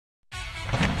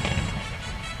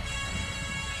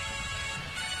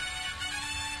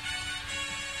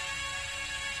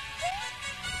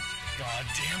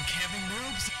Goddamn camping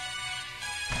moves.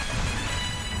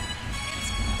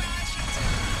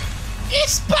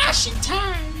 It's Bashi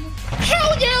time!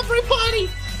 Hell yeah, everybody!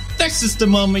 This is the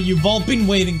moment you've all been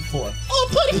waiting for. Oh,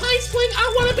 Buddy Pie's playing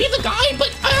I Wanna Be the Guy,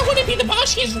 but I Wanna Be the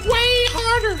Bashi is way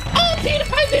harder. Oh, Peter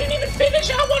Pie didn't even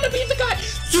finish I Wanna Be the Guy.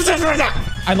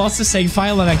 I lost the save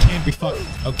file and I can't be fucked,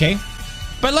 okay?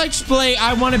 But let's play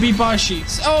I Wanna Be Bashi.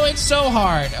 Oh, it's so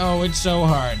hard. Oh, it's so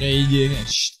hard.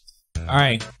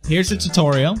 Alright, here's the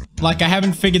tutorial. Like I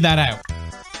haven't figured that out.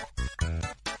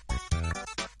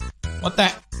 What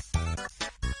the?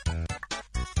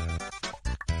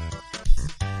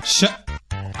 Shut.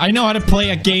 I know how to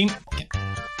play a game.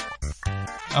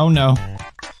 Oh no.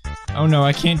 Oh no,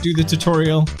 I can't do the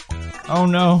tutorial. Oh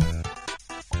no.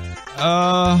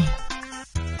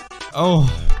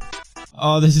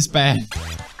 Oh, this is bad.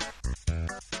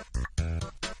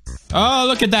 Oh,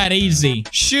 look at that, easy.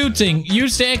 Shooting.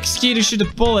 Use the X key to shoot a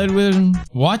bullet with...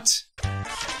 What?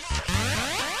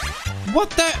 What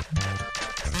the...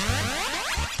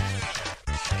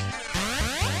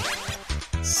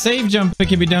 Save jump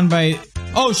can be done by...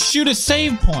 Oh, shoot a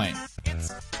save point.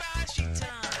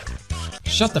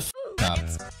 Shut the f up.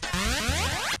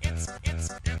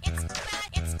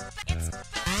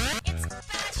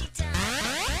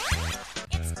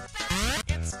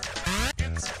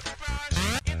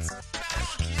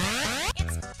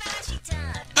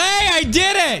 Hey, I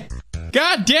did it!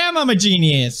 God damn, I'm a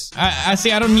genius. I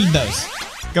see, I don't need those.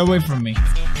 Go away from me.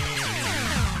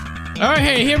 Alright,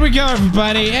 hey, here we go,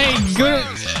 everybody. Hey, good...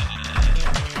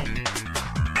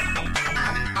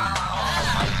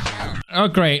 Oh,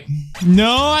 great.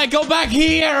 No, I go back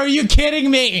here! Are you kidding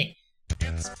me?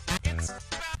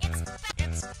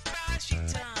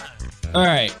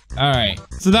 Alright, alright.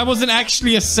 So that wasn't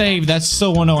actually a save. That's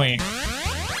so annoying.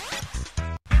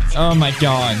 Oh my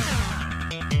god.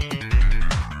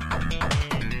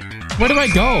 Where do I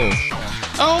go?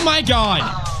 Oh my god!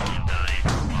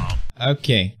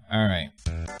 Okay, alright.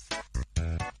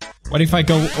 What if I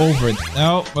go over it?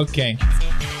 Oh, okay.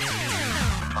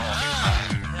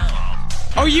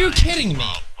 Are you kidding me?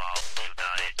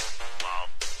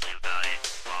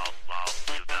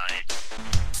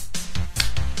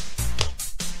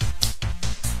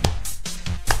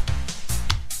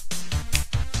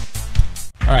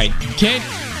 Alright,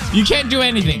 you can't do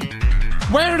anything.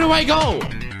 Where do I go?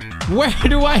 Where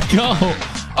do I go?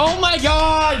 Oh my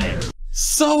god!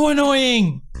 So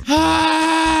annoying!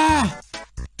 Ah!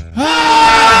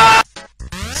 Ah!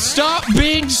 Stop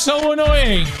being so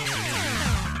annoying!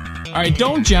 Alright,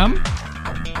 don't jump.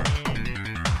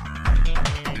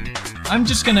 I'm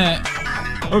just gonna...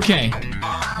 Okay.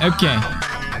 Okay.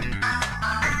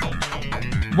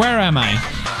 Where am I?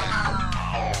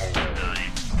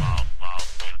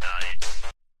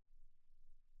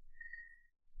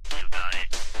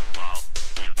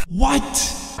 What?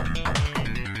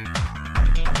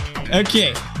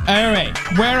 Okay. Alright.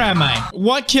 Where am I?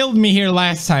 What killed me here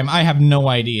last time? I have no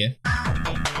idea.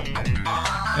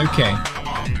 Okay.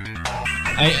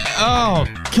 Oh,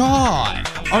 God.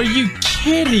 Are you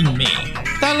kidding me?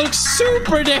 That looks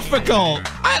super difficult.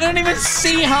 I don't even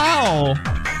see how.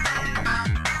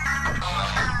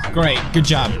 Great. Good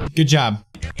job. Good job.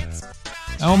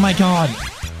 Oh, my God.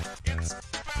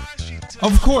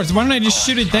 Of course. Why don't I just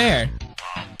shoot it there?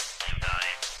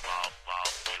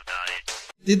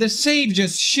 Did the save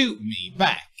just shoot me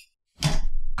back? Let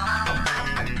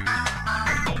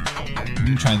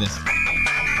me try this.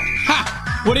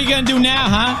 Ha! What are you gonna do now,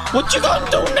 huh? What you gonna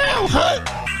do now, huh?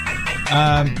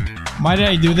 Why did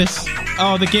I do this?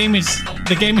 Oh, the game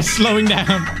is slowing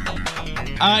down.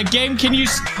 Game,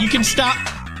 you can stop.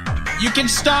 You can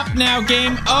stop now,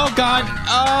 game. Oh god.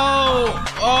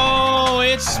 Oh,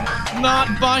 it's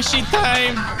not Bashi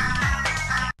time.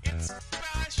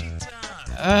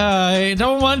 I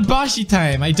don't want Bashi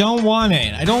time. I don't want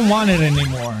it. I don't want it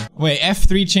anymore. Wait,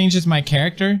 F3 changes my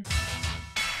character?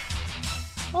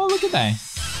 Oh, look at that.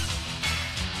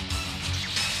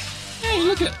 Hey,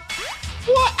 look at...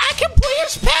 What? I can play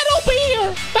as Pedal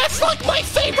Beer! That's like my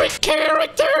favorite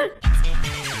character!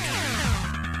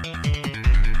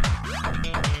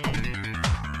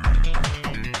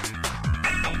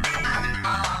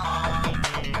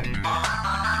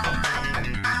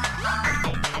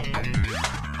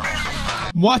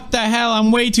 What the hell? I'm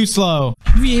way too slow.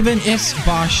 Who even is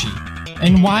Bashi?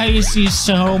 And why is he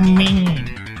so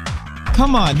mean?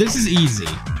 Come on, this is easy.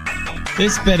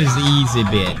 This bit is the easy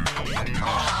bit.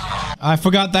 I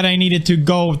forgot that I needed to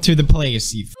go to the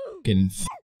place, you fucking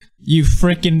you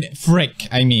frickin' frick,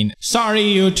 I mean. Sorry,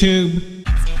 YouTube.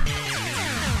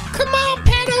 Come on,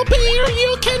 Pedal Beer,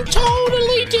 you can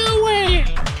totally do it.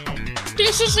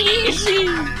 This is easy.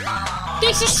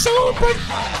 This is super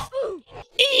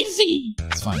easy.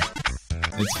 It's fine.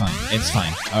 It's fine. It's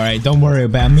fine. Alright, don't worry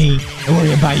about me. Don't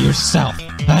worry about yourself.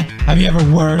 Huh? Have you ever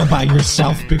worried about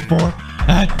yourself before?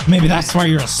 Maybe that's why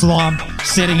you're a slob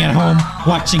sitting at home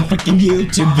watching freaking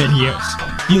YouTube videos.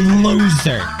 You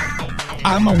loser.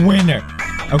 I'm a winner.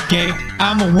 Okay?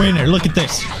 I'm a winner. Look at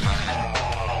this.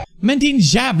 Men din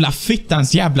jävla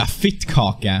fittans jävla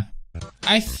fittkaka.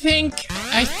 I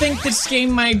think this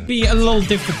game might be a little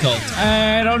difficult.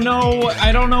 I don't know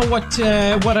what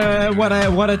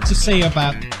to say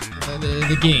about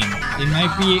the game. It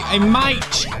might be.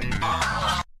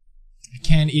 I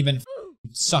can't even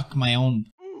suck my own.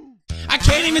 I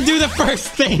can't even do the first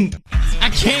thing. I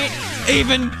can't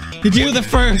even do the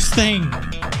first thing.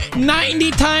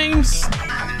 90 times.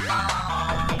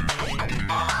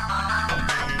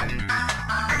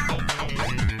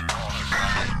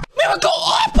 Never go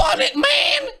up on it,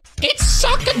 man. It's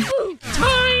sucking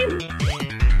time.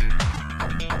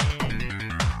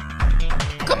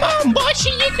 Come on, Bushy,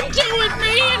 you can do it,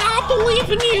 man. I believe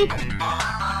in you.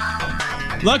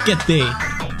 Look at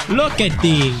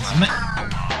these.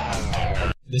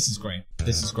 This is great.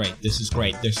 This is great. This is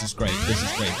great. This is great. This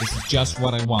is great. This is just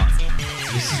what I want.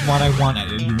 This is what I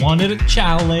wanted. You wanted a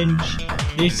challenge.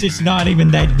 This is not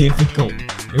even that difficult.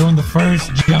 You're on the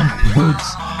first jump,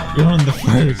 Boots. You're on the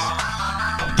first.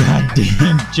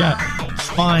 Goddamn jump. It's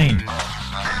fine.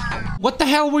 What the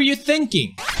hell were you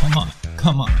thinking? Come on.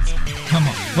 Come on. Come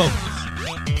on. Focus.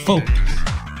 Focus.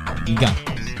 You got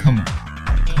this. Come on.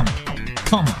 Come on.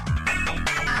 Come on.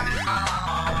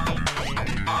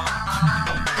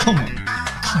 Come on.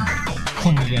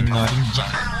 Come on, you naughty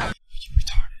jack. Are you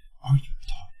retarded? Are you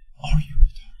retarded? Are you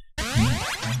retarded?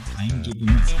 I ain't giving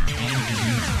up. I ain't giving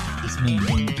up. This man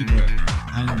didn't give up.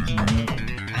 I ain't giving up.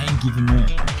 I ain't giving up.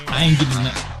 I ain't giving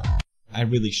up. I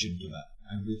really should give up.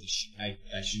 I really should.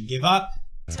 I should give up.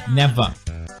 Never.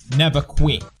 Never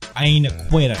quit. I ain't a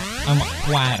quitter. I'm a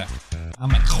quitter.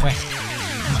 I'm a quitter.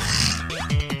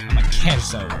 I'm a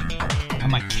queso.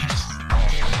 I'm a queso.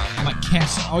 I'm a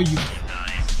queso. Oh, you.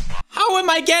 How am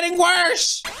I getting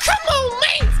worse? Come on,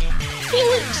 mate!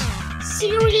 Felix,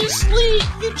 seriously,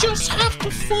 you just have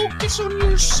to focus on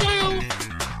yourself.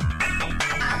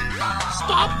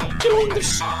 Stop doing the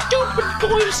stupid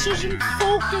voices and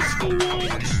focus for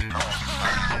once.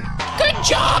 Good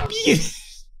job, you!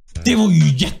 Det var ju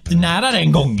jättenära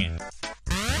den gången.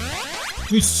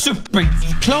 Du är super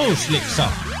close liksom.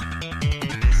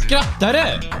 Skrattar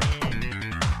du?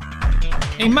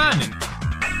 Hey mannen.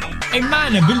 Hey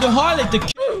mannen, vill du ha lite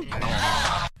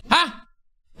Ha?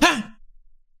 Ha?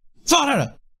 Svara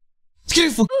då! Ska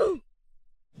du få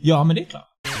Ja, men det är klart.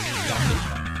 Ja, men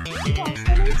det är klart.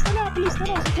 Ställa här på listan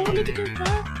då, så får du lite kul här.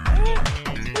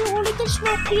 Ska du ha lite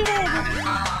snopp i röven?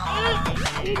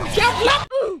 Jävla!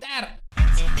 Där!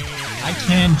 I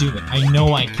can do it. I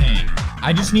know I can.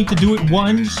 I just need to do it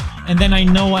once, and then I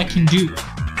know I can do it.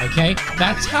 Okay?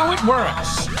 That's how it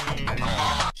works.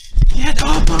 Get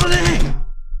up on it!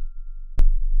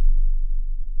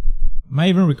 Am I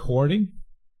even recording?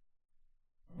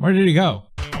 Where did he go?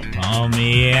 Come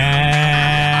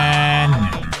in!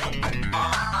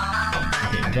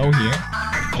 Okay, go here.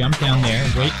 Jump down there.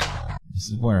 Wait. This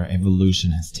is where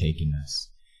evolution has taken us.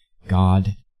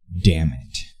 God damn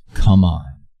it. Come on.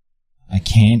 I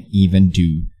can't even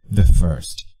do the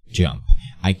first jump.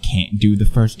 I can't do the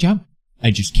first jump.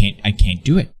 I can't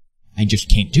do it. I just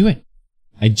can't do it.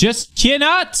 I just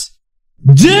cannot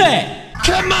do it!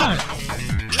 Come on!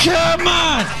 Come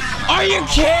on! Are you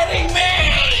kidding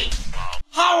me?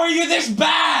 How are you this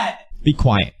bad? Be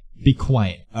quiet. Be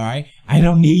quiet, alright? I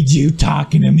don't need you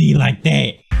talking to me like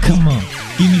that. Come on,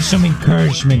 give me some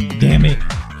encouragement, damn it.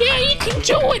 Yeah, you can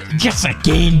do it. Yes, I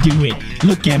can do it.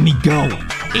 Look at me go.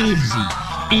 Easy,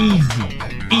 easy,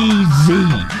 easy.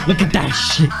 Look at that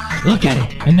shit. Look at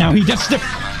it. And now he does the...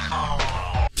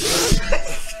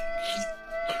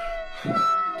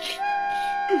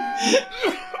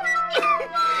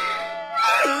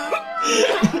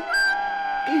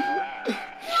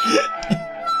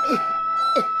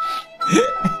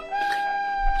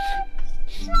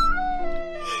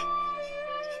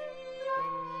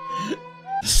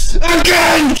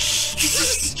 Again!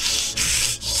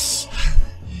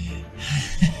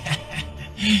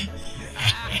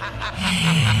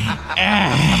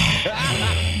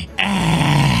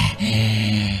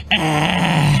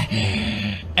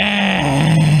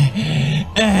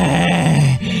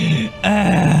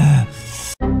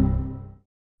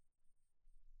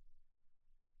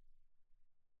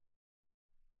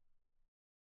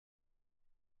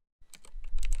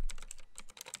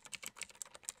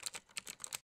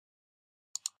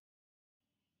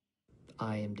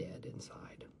 I am dead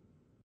inside.